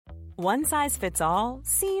One size fits all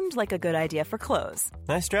seemed like a good idea for clothes.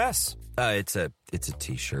 Nice dress. It's a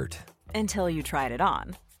t-shirt. Until you tried it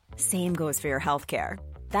on. Same goes for your healthcare.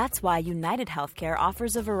 That's why United Healthcare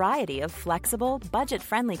offers a variety of flexible,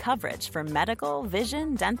 budget-friendly coverage for medical,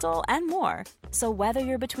 vision, dental, and more. So whether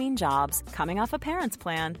you're between jobs, coming off a parent's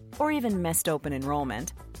plan, or even missed open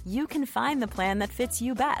enrollment, you can find the plan that fits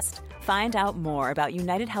you best. Find out more about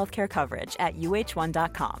United Healthcare coverage at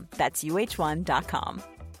uh1.com. That's uh1.com.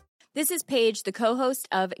 This is Paige, the co-host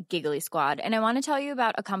of Giggly Squad, and I want to tell you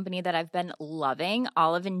about a company that I've been loving,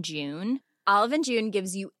 Olive & June. Olive & June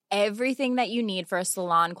gives you everything that you need for a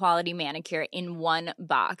salon-quality manicure in one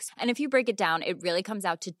box. And if you break it down, it really comes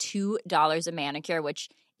out to $2 a manicure, which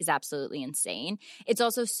is absolutely insane. It's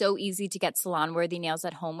also so easy to get salon-worthy nails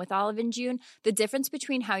at home with Olive & June. The difference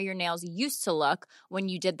between how your nails used to look when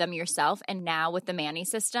you did them yourself and now with the Mani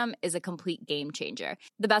system is a complete game changer.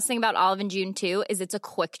 The best thing about Olive & June, too, is it's a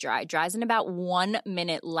quick dry. Dries in about 1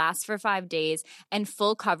 minute, lasts for 5 days, and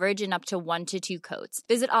full coverage in up to 1 to 2 coats.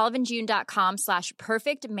 Visit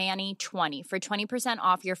oliveandjune.com/perfectmani20 for 20%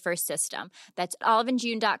 off your first system. That's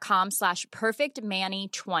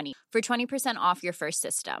oliveandjune.com/perfectmani20 for 20% off your first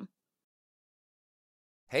system.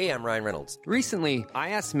 Hey, I'm Ryan Reynolds. Recently,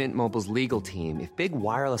 I asked Mint Mobile's legal team if big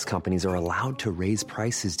wireless companies are allowed to raise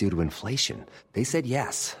prices due to inflation. They said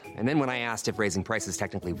yes. And then when I asked if raising prices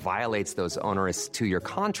technically violates those onerous 2-year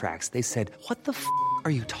contracts, they said, "What the f***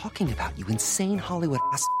 are you talking about, you insane Hollywood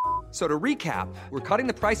ass?" So to recap, we're cutting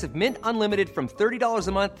the price of Mint Unlimited from $30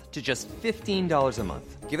 a month to just $15 a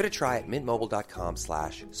month. Give it a try at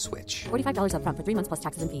mintmobile.com/switch. $45 up front for 3 months plus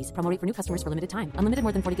taxes and fees. Promo rate for new customers for limited time. Unlimited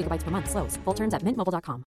more than 40 gigabytes per month. Slows full terms at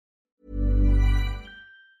mintmobile.com.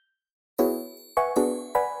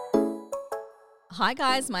 Hi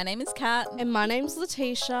guys, my name is Kat. And my name's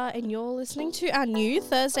Letitia, and you're listening to our new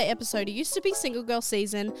Thursday episode. It used to be Single Girl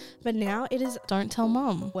Season, but now it is Don't Tell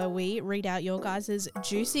Mum, where we read out your guys'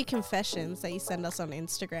 juicy confessions that you send us on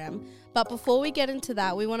Instagram. But before we get into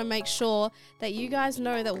that, we want to make sure that you guys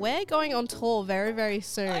know that we're going on tour very, very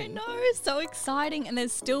soon. I know, so exciting, and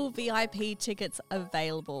there's still VIP tickets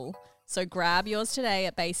available. So grab yours today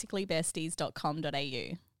at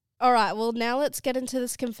basicallybesties.com.au. All right, well, now let's get into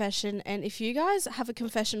this confession. And if you guys have a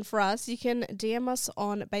confession for us, you can DM us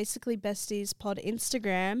on Basically Besties Pod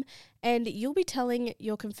Instagram, and you'll be telling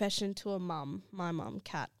your confession to a mum, my mum,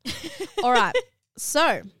 Kat. All right,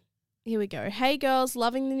 so here we go. Hey, girls,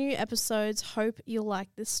 loving the new episodes. Hope you'll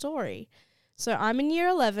like this story. So I'm in year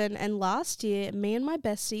 11, and last year, me and my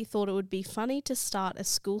bestie thought it would be funny to start a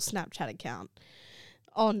school Snapchat account.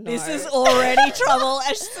 Oh, no. This is already trouble.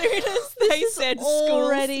 As soon as they said school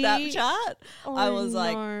Snapchat, I was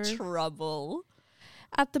like, trouble.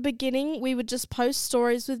 At the beginning, we would just post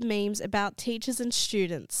stories with memes about teachers and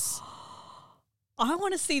students. I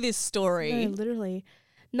want to see this story. No, literally.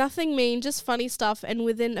 Nothing mean, just funny stuff. And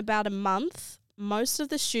within about a month, most of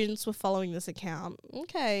the students were following this account.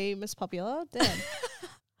 Okay, Miss Popular, dead.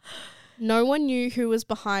 No one knew who was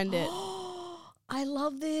behind it. I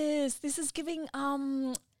love this. This is giving,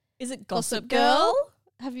 is it Gossip Girl?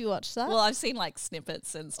 Have you watched that? Well, I've seen like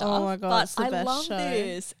snippets and stuff. Oh my God, but it's the I best love show.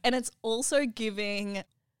 this. And it's also giving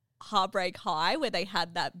Heartbreak High, where they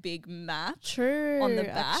had that big map on the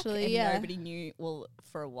back. Actually, and yeah. nobody knew, well,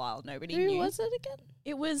 for a while, nobody Who knew. was it again?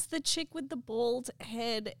 It was the chick with the bald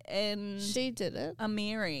head and She did it.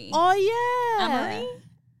 Amiri. Oh, yeah. Amiri?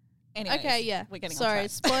 Anyways, Okay, yeah. We're getting Sorry, on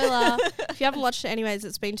track. spoiler. If you haven't watched it anyways,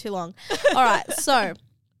 it's been too long. All right, so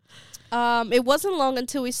it wasn't long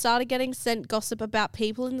until we started getting sent gossip about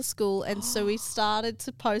people in the school, and so we started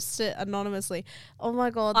to post it anonymously. Oh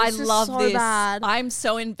my God, this is love so this. bad. I'm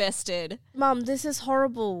so invested. Mum, this is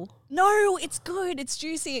horrible. No, it's good. It's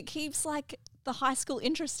juicy. It keeps like the high school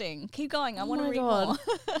interesting. Keep going. I want to my read God. more.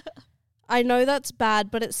 I know that's bad,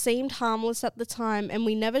 but it seemed harmless at the time, and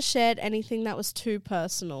we never shared anything that was too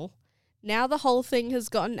personal. Now the whole thing has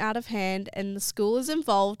gotten out of hand, and the school is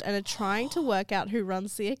involved and are trying to work out who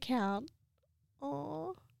runs the account.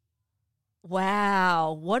 Oh,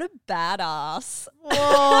 Wow, what a badass.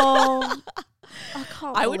 whoa! I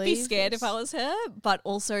can't. I would be believe scared this. if I was her, but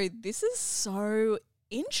also this is so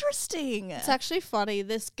interesting. It's actually funny.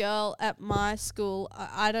 This girl at my school,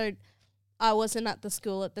 I wasn't at the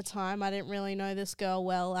school at the time. I didn't really know this girl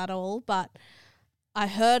well at all, but I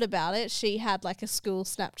heard about it. She had like a school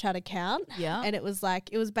Snapchat account. Yeah. And it was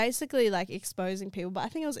basically like exposing people, but I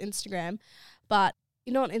think it was Instagram. But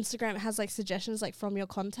you know on Instagram it has like suggestions like from your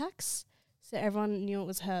contacts. So everyone knew it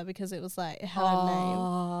was her because it was like it had her name.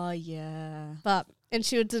 Oh, yeah. And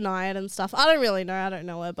she would deny it and stuff. I don't really know. I don't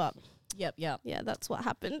know her, but Yep. yeah, that's what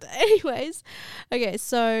happened. Anyways, okay,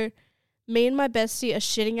 so Me and my bestie are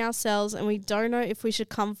shitting ourselves and we don't know if we should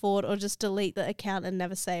come forward or just delete the account and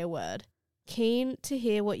never say a word. Keen to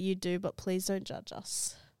hear what you do, but please don't judge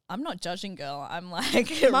us. I'm not judging, girl. I'm like,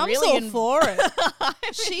 Mum's really all for it.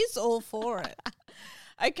 She's all for it.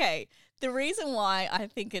 Okay, the reason why I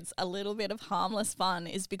think it's a little bit of harmless fun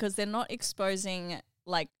is because they're not exposing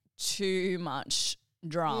like too much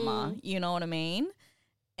drama, you know what I mean?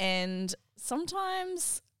 And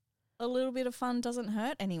sometimes a little bit of fun doesn't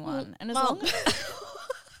hurt anyone. And as long as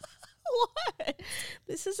what?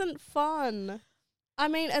 This isn't fun. I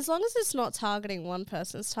mean, as long as it's not targeting one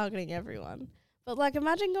person, it's targeting everyone. But like,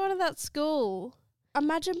 imagine going to that school.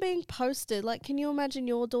 Imagine being posted. Like, can you imagine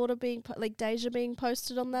your daughter being, like Deja being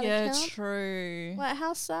posted on that account? Yeah, true. Like,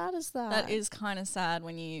 how sad is that? That is kind of sad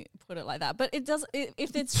when you put it like that. But it does,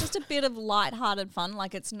 if it's just a bit of lighthearted fun,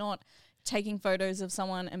 like it's not taking photos of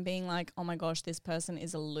someone and being like, oh my gosh, this person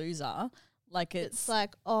is a loser. Like it's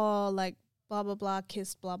like, oh, like blah, blah, blah,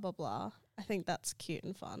 kissed, blah, blah, blah. I think that's cute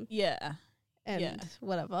and fun. Yeah. And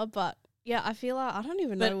whatever. But yeah, I feel like I don't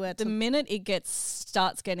even know where the minute it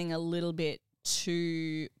starts getting a little bit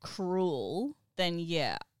too cruel, then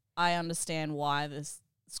yeah, I understand why this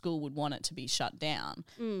school would want it to be shut down.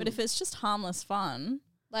 But if it's just harmless fun.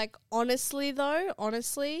 Like, honestly,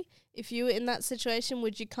 if you were in that situation,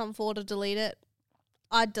 would you come forward to delete it?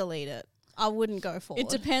 I'd delete it. I wouldn't go forward. It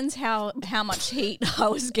depends how much heat I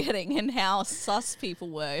was getting and how sus people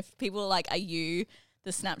were. If people were like, are you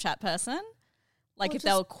the Snapchat person? Like, if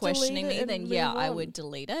they were questioning me, then yeah, I would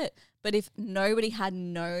delete it. But if nobody had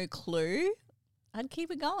no clue, I'd keep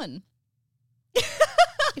it going.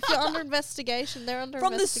 If you're under investigation, they're under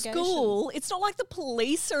investigation. From the school, it's not like the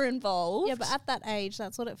police are involved. Yeah, but at that age,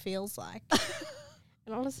 that's what it feels like.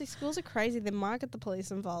 And honestly, schools are crazy. They might get the police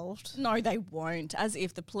involved. No, they won't. As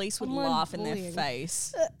if the police would laugh in their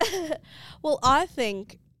face. Well, I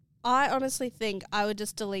honestly think I would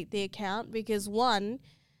just delete the account because one,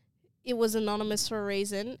 it was anonymous for a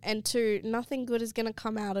reason, and two, nothing good is going to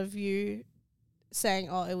come out of you saying,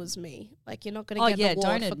 oh, it was me. Like, you're not going to get an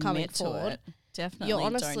award for coming forward. Definitely. You're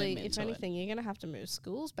honestly, if anything, you're going to have to move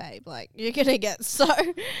schools, babe. Like, you're going to get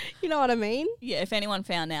you know what I mean? Yeah, if anyone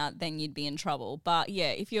found out, then you'd be in trouble. But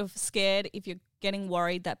yeah, if you're scared, if you're getting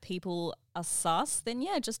worried that people are sus, then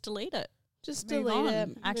yeah, just delete it. Just move delete on.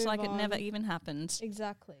 it. Act like it never even happened.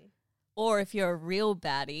 Exactly. Or if you're a real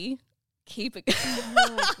baddie, keep it going.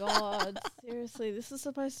 Oh my God. Seriously, this is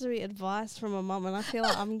supposed to be advice from a mum, and I feel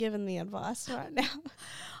like I'm giving the advice right now.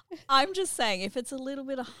 I'm just saying, if it's a little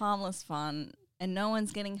bit of harmless fun and no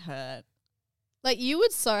one's getting hurt. Like, you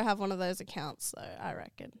would so have one of those accounts, though, I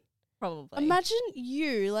reckon. Probably. Imagine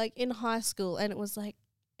you, like, in high school, and it was like,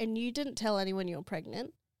 and you didn't tell anyone you were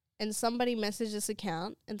pregnant, and somebody messaged this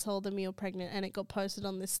account and told them you're pregnant, and it got posted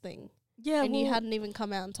on this thing. Yeah, and you hadn't even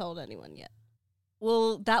come out and told anyone yet.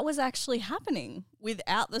 Well, that was actually happening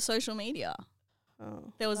without the social media.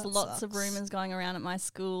 Oh, there was lots of rumors going around at my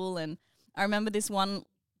school, and I remember this one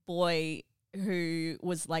boy who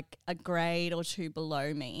was like a grade or two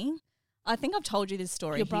below me. I think I've told you this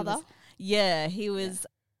story. Your brother? He was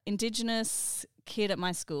Indigenous kid at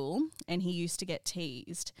my school, and he used to get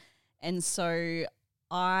teased. And so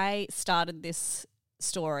I started this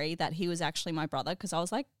story that he was actually my brother because I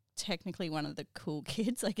was like technically one of the cool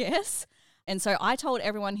kids, I guess. And so I told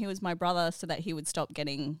everyone he was my brother so that he would stop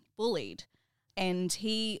getting bullied. And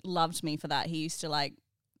he loved me for that. He used to like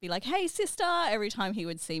be like, hey, sister, every time he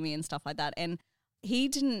would see me and stuff like that. And he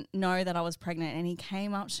didn't know that I was pregnant. And he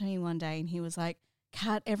came up to me one day and he was like,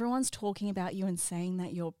 Kat, everyone's talking about you and saying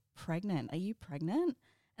that you're pregnant. Are you pregnant?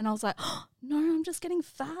 And I was like, oh, no, I'm just getting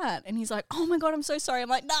fat. And he's like, oh my God, I'm so sorry. I'm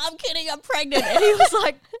like, nah, I'm kidding. I'm pregnant. And he was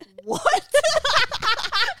like, what?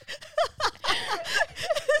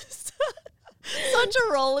 Such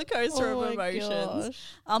a roller coaster of emotions.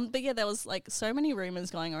 But yeah, there was like so many rumors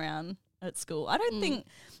going around at school.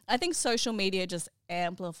 I think social media just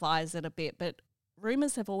amplifies it a bit, but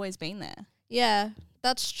rumors have always been there. Yeah,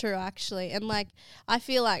 that's true actually. And like, I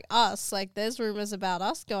feel like us, like there's rumors about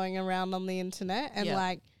us going around on the internet and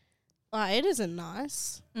like it isn't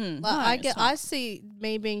nice. I see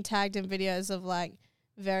me being tagged in videos of like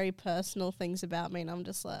very personal things about me and I'm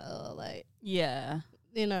just like, oh, like, yeah.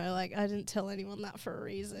 You know, like I didn't tell anyone that for a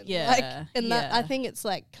reason. Yeah. Like, and that I think it's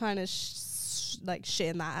like kind of like shit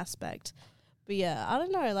in that aspect. But yeah, I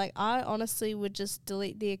don't know. Like I honestly would just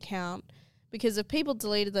delete the account because if people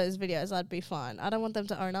deleted those videos, I'd be fine. I don't want them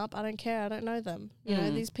to own up. I don't care. I don't know them. You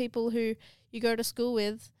know, these people who you go to school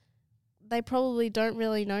with, they probably don't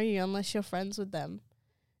really know you unless you're friends with them.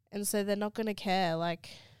 And so they're not going to care, like,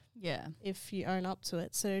 if you own up to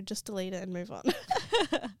it. So just delete it and move on.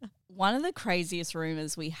 one of the craziest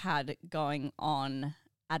rumors we had going on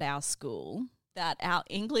at our school that our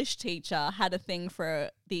English teacher had a thing for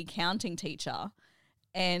the accounting teacher.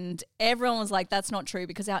 And everyone was like, that's not true,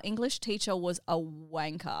 because our English teacher was a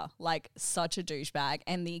wanker, like such a douchebag.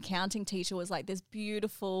 And the accounting teacher was like this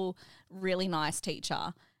beautiful, really nice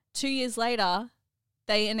teacher. 2 years later,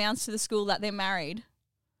 they announced to the school that they're married.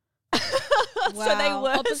 Wow. So they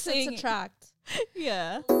were opposites attract.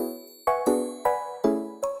 Yeah.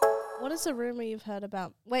 What is a rumor you've heard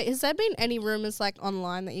about? Wait, has there been any rumors like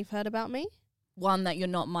online that you've heard about me? One, that you're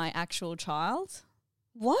not my actual child.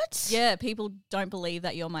 What? Yeah, people don't believe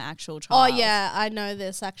that you're my actual Oh, child. yeah, I know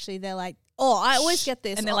this actually. They're like, oh, I always get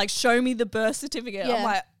this. And they're like, show me the birth certificate. Yeah. I'm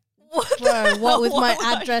like, what? bro, what with my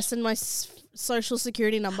What? address and my social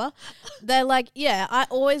security number? They're like, yeah, I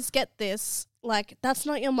always get this. Like, that's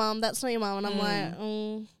not your mum. That's not your mum. And I'm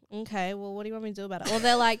like, okay, well, what do you want me to do about it? Or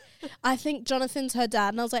they're like, I think Jonathan's her dad.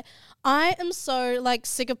 And I was like, I am so like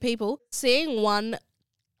sick of people seeing one,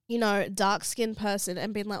 you know, dark-skinned person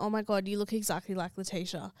and being like, oh my God, you look exactly like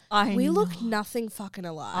Letitia. We look nothing fucking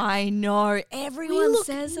alike. I know. We Everyone look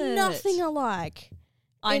says it. nothing alike.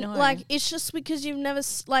 I And, know. like, it's just because you've never,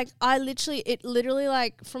 like, it literally,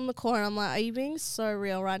 like, from the corner, I'm like, are you being so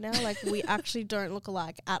real right now? Like, we actually don't look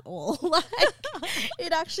alike at all. Like,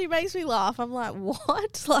 it actually makes me laugh. I'm like,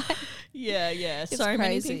 what? Like, yeah. It's So many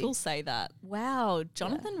crazy. people say that. Wow,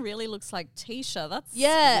 Jonathan really looks like Tisha. That's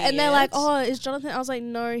yeah. And they're like, weird. oh, is Jonathan? I was like,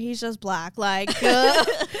 no, he's just black. Like,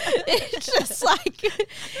 it's just like,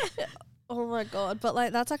 oh my God. But,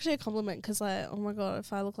 like, that's actually a compliment because, like, oh my God,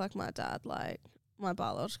 if I look like my dad, like, my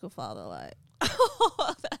biological father, like,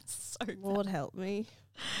 Oh, that's so bad. Lord help me.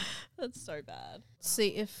 That's so bad. See,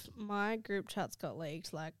 if my group chats got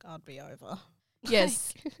leaked, like, I'd be over.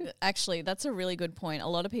 Yes, actually, that's a really good point. A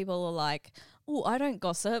lot of people are like, oh, I don't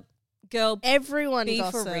gossip. Girl, Everyone be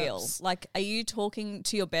gossips. for real. Like, are you talking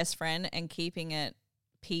to your best friend and keeping it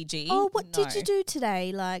PG? Oh, what did No. you do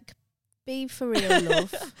today? Like, be for real,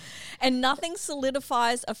 love. And nothing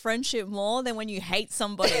solidifies a friendship more than when you hate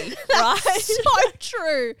somebody, right? So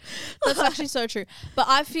true. That's actually so true. But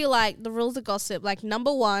I feel like the rules of gossip, like,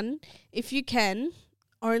 number one, if you can,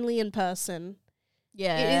 only in person.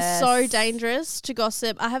 Yeah. It is so dangerous to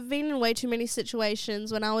gossip. I have been in way too many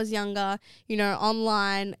situations when I was younger, you know,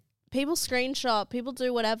 online. People screenshot, people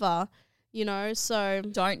do whatever, you know, so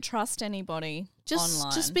Don't trust anybody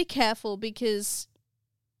online. just be careful because,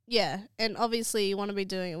 yeah, and obviously you want to be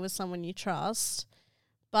doing it with someone you trust.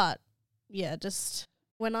 But, yeah, just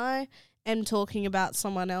when I am talking about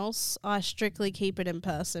someone else, I strictly keep it in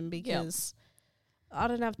person because I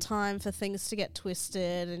don't have time for things to get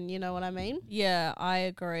twisted and you know what I mean? Yeah, I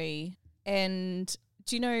agree. And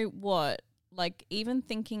do you know what? Like, even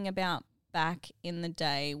thinking about back in the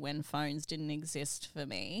day when phones didn't exist for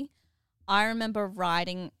me, I remember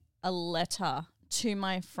writing a letter to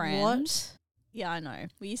my friend. What? Yeah, I know.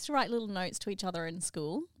 We used to write little notes to each other in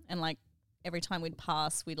school, and like every time we'd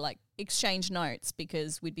pass, we'd like exchange notes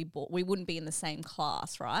because we wouldn't be in the same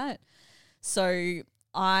class, right? So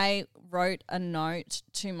I wrote a note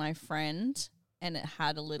to my friend, and it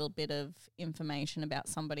had a little bit of information about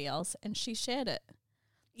somebody else, and she shared it.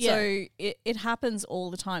 Yeah. So it happens all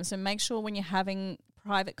the time. So make sure when you're having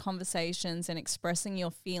private conversations and expressing your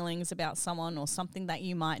feelings about someone or something that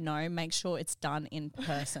you might know, make sure it's done in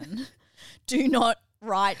person. Do not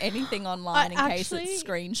write anything online in case it's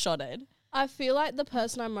screenshotted. I feel like the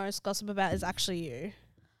person I most gossip about is actually you.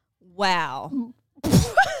 Wow.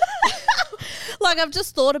 Like, I've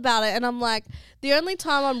just thought about it and I'm like, the only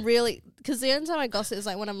time I'm really, because the only time I gossip is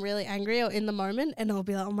like when I'm really angry or in the moment, and I'll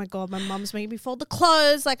be like, oh my God, my mum's making me fold the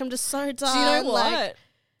clothes. Like, I'm just so done. Do you know what? Like,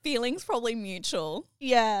 Feelings probably mutual.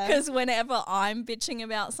 yeah. Because whenever I'm bitching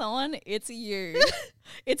about someone, it's you.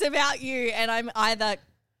 It's about you. And I'm either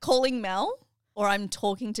calling Mel or I'm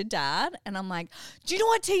talking to Dad and I'm like, do you know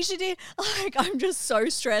what Tisha did? Like, I'm just so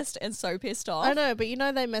stressed and so pissed off. I know, but you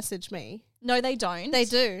know they message me. No, they don't. They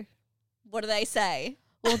do. What do they say?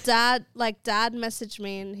 Well, Dad messaged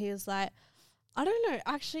me and he was like, I don't know.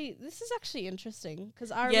 Actually, this is actually interesting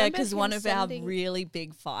because I remember Yeah, because him one of our sending- really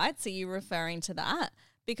big fights, are you referring to that?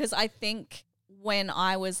 Because I think when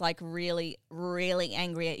I was like really, really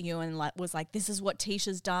angry at you and like was like, this is what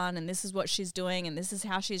Tisha's done and this is what she's doing and this is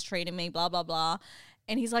how she's treating me, blah, blah, blah.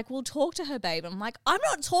 And he's like, well, talk to her, babe. I'm like, I'm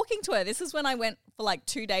not talking to her. This is when I went for like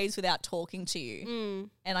 2 days without talking to you.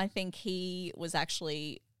 And I think he was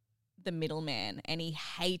actually the middleman and he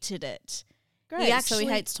hated it. Great. So he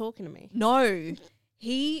hates talking to me. No.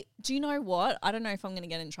 Do you know what? I don't know if I'm going to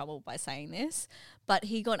get in trouble by saying this, but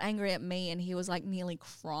he got angry at me and he was like nearly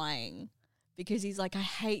crying because he's like, I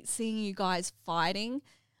hate seeing you guys fighting.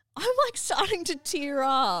 I'm like starting to tear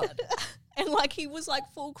up. And like he was like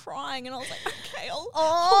full crying and I was like, okay, I'll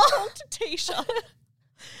talk to Tisha.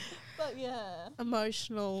 But yeah.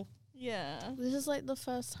 Emotional. Yeah. This is like the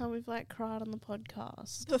first time we've like cried on the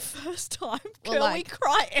podcast. The first time, Well, girl, like, we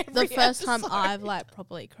cry every The first time episode. I've like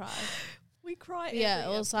properly cried. We cry every Yeah,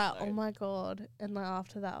 it was like, episode. oh my God. And then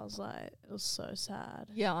after that, I was like, it was so sad.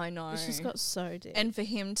 Yeah, I know. It just got so deep. And for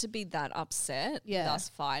him to be that upset with us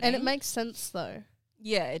fighting. And it makes sense though.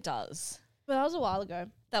 Yeah, it does. But that was a while ago.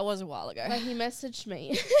 That was a while ago. Like he messaged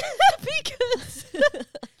me. because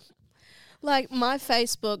Like my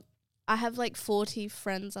Facebook, I have like 40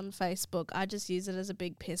 friends on Facebook. I just use it as a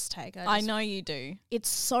big piss take. I know you do. It's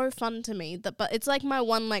so fun to me, but it's like my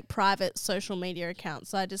one like private social media account.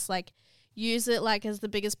 So I just like use it like as the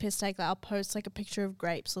biggest piss take. Like I'll post like a picture of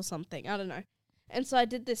grapes or something. I don't know. And so I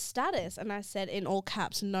did this status and I said in all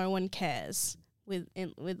caps, no one cares with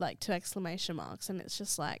like 2 exclamation marks. And it's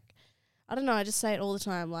just like, I don't know. I just say it all the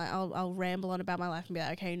time. Like I'll ramble on about my life and be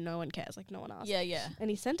like, okay, no one cares. Like no one asked. Yeah. And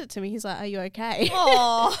he sent it to me. He's like, are you okay?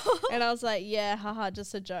 Oh. And I was like, yeah, haha,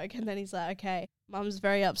 just a joke. And then he's like, okay, Mum's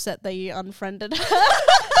very upset that you unfriended her.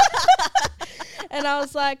 And I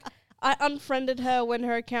was like, I unfriended her when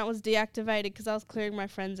her account was deactivated because I was clearing my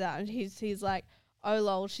friends out. And he's like, oh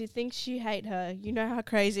lol, she thinks you hate her. You know how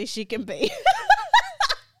crazy she can be.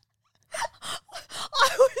 I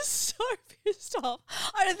was so pissed off.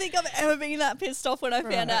 I don't think I've ever been that pissed off when I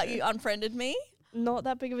found out you unfriended me. Not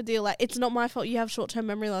that big of a deal. Like, it's not my fault you have short-term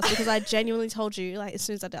memory loss because I genuinely told you, like, as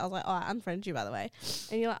soon as I did, I was like, oh, I unfriended you, by the way.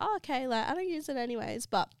 And you're like, oh, okay, like, I don't use it anyways.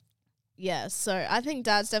 But, yeah, so I think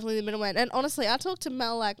Dad's definitely the middleman. And honestly, I talk to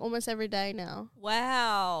Mel, like, almost every day now.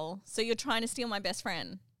 Wow. So you're trying to steal my best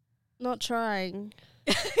friend? Not trying.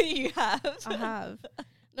 You have? I have.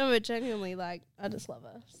 No, but genuinely, like, I just love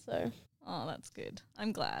her, so... Oh, that's good.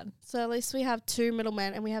 I'm glad. So at least we have 2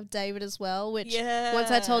 middlemen and we have David as well, which Yeah.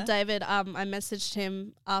 once I told David, I messaged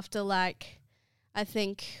him after like, I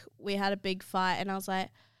think we had a big fight and I was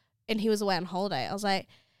like, and he was away on holiday. I was like,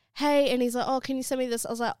 hey, and he's like, oh, can you send me this?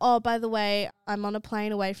 I was like, oh, by the way, I'm on a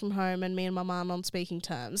plane away from home and me and my mum are on speaking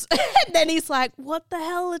terms. And then he's like, what the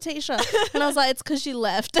hell, Letitia? And I was like, it's because you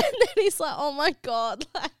left. And then he's like, oh my God,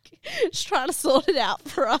 like just trying to sort it out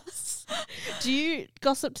for us. Do you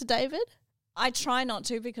gossip to David? I try not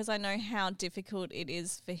to because I know how difficult it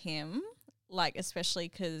is for him, like especially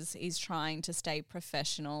because he's trying to stay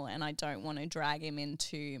professional and I don't want to drag him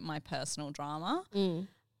into my personal drama.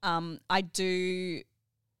 I do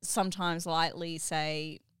sometimes lightly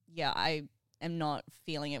say, yeah, I am not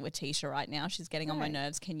feeling it with Tisha right now. She's getting on my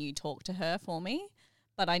nerves. Can you talk to her for me?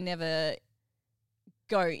 But I never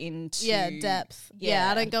go into depth.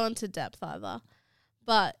 Yeah, I don't go into depth either.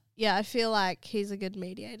 But yeah, I feel like he's a good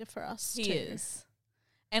mediator for us He too. is.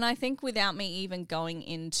 And I think without me even going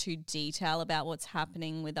into detail about what's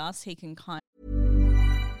happening with us, he can kind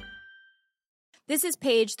This is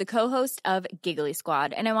Paige, the co-host of Giggly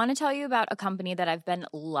Squad, and I want to tell you about a company that I've been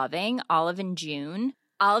loving, Olive & June.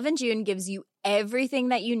 Olive & June gives you everything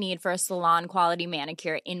that you need for a salon-quality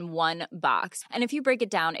manicure in one box. And if you break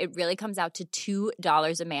it down, it really comes out to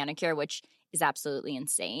 $2 a manicure, which is absolutely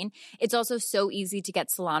insane. It's also so easy to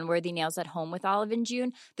get salon-worthy nails at home with Olive &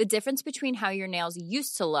 June. The difference between how your nails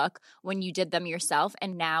used to look when you did them yourself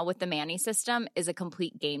and now with the Mani system is a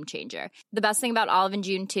complete game changer. The best thing about Olive &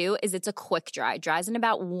 June, too, is it's a quick dry. Dries in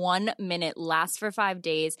about 1 minute, lasts for 5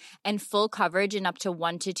 days, and full coverage in up to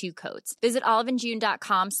 1 to 2 coats. Visit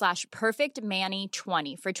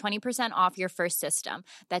oliveandjune.com/perfectmani20 for 20% off your first system.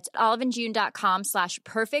 That's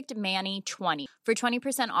oliveandjune.com/perfectmani20 for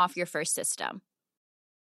 20% off your first system.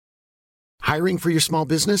 Hiring for your small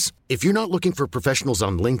business? If you're not looking for professionals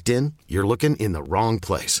on LinkedIn, you're looking in the wrong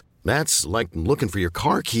place. That's like looking for your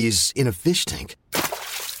car keys in a fish tank.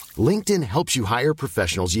 LinkedIn helps you hire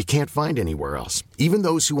professionals you can't find anywhere else, even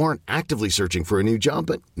those who aren't actively searching for a new job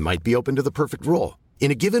but might be open to the perfect role. In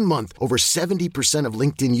a given month, over 70% of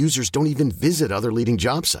LinkedIn users don't even visit other leading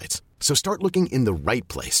job sites. So start looking in the right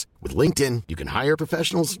place. With LinkedIn, you can hire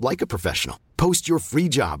professionals like a professional. Post your free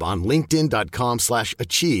job on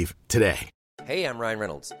linkedin.com/achieve today. Hey, I'm Ryan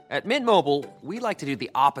Reynolds. At Mint Mobile, we like to do the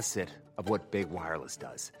opposite of what Big Wireless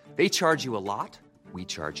does. They charge you a lot, we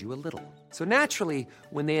charge you a little. So naturally,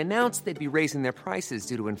 when they announced they'd be raising their prices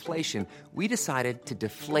due to inflation, we decided to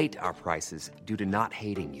deflate our prices due to not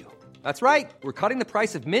hating you. That's right. We're cutting the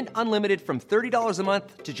price of Mint Unlimited from $30 a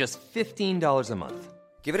month to just $15 a month.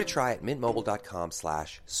 Give it a try at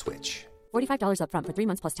mintmobile.com/switch. $45 up front for 3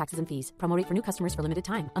 months plus taxes and fees. Promo rate for new customers for limited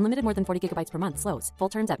time. Unlimited more than 40 gigabytes per month. Slows full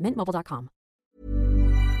terms at mintmobile.com.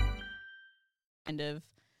 of,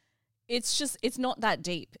 it's not that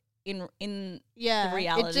deep. in Yeah, the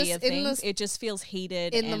reality of things. the It just feels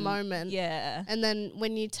heated in the moment. Yeah. And then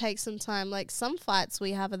when you take some time, like some fights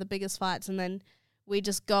we have are the biggest fights, and then we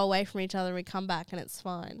just go away from each other and we come back and it's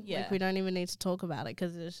fine. Yeah. Like we don't even need to talk about it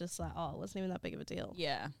because it's just like, oh, it wasn't even that big of a deal.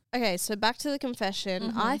 Yeah. Okay, so back to the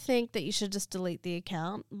confession. I think that you should just delete the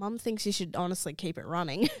account. Mum thinks you should honestly keep it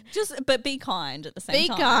running. But be kind at the same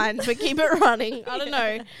time. Be kind, but keep it running. I don't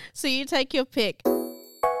know. So you take your pick.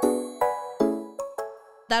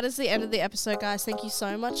 That is the end of the episode, guys. Thank you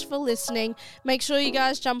so much for listening. Make sure you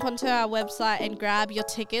guys jump onto our website and grab your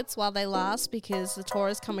tickets while they last, because the tour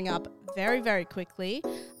is coming up very, very quickly.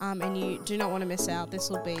 And you do not want to miss out. This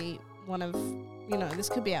will be one of, this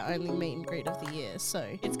could be our only meet and greet of the year. So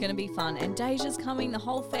it's going to be fun. And Deja's coming. The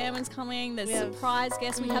whole family's coming. There's surprise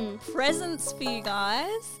guests. We have presents for you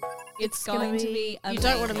guys. It's going to be amazing. You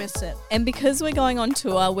don't want to miss it. And because we're going on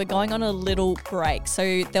tour, we're going on a little break.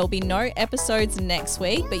 So there'll be no episodes next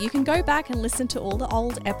week, but you can go back and listen to all the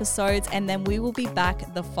old episodes, and then we will be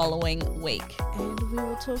back the following week. And we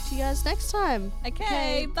will talk to you guys next time.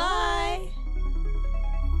 Okay, bye.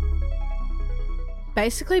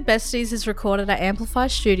 Basically Besties is recorded at Amplify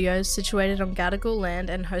Studios, situated on Gadigal land,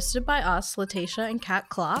 and hosted by us, Letitia and Kat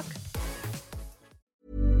Clark.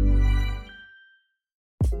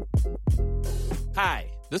 Hi,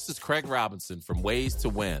 this is Craig Robinson from Ways to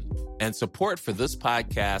Win, and support for this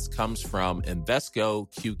podcast comes from Invesco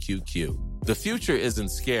QQQ. The future isn't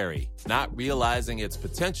scary. Not realizing its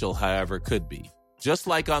potential, however, could be. Just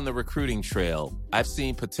like on the recruiting trail, I've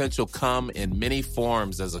seen potential come in many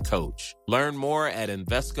forms as a coach. Learn more at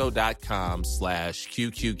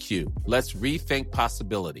Invesco.com/QQQ. Let's rethink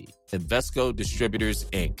possibility. Invesco Distributors,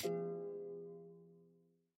 Inc.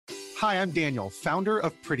 Hi, I'm Daniel, founder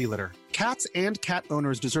of Pretty Litter. Cats and cat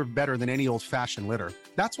owners deserve better than any old-fashioned litter.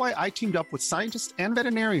 That's why I teamed up with scientists and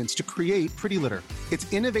veterinarians to create Pretty Litter.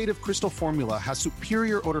 Its innovative crystal formula has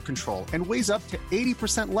superior odor control and weighs up to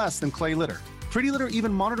 80% less than clay litter. Pretty Litter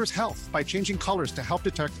even monitors health by changing colors to help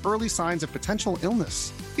detect early signs of potential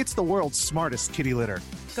illness. It's the world's smartest kitty litter.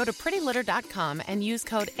 Go to prettylitter.com and use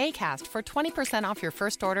code ACAST for 20% off your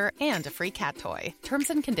first order and a free cat toy. Terms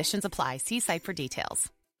and conditions apply. See site for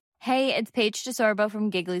details. Hey, it's Paige DeSorbo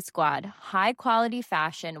from Giggly Squad. High quality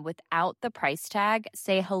fashion without the price tag.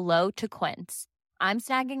 Say hello to Quince. I'm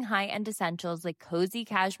snagging high-end essentials like cozy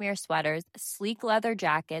cashmere sweaters, sleek leather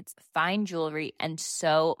jackets, fine jewelry, and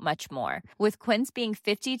so much more. With Quince being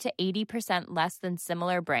 50 to 80% less than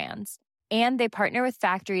similar brands. And they partner with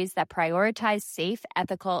factories that prioritize safe,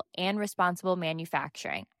 ethical, and responsible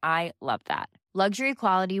manufacturing. I love that. Luxury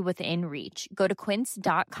quality within reach. Go to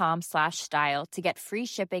quince.com/style to get free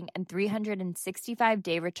shipping and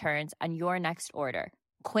 365-day returns on your next order.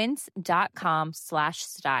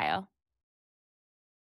 Quince.com/style.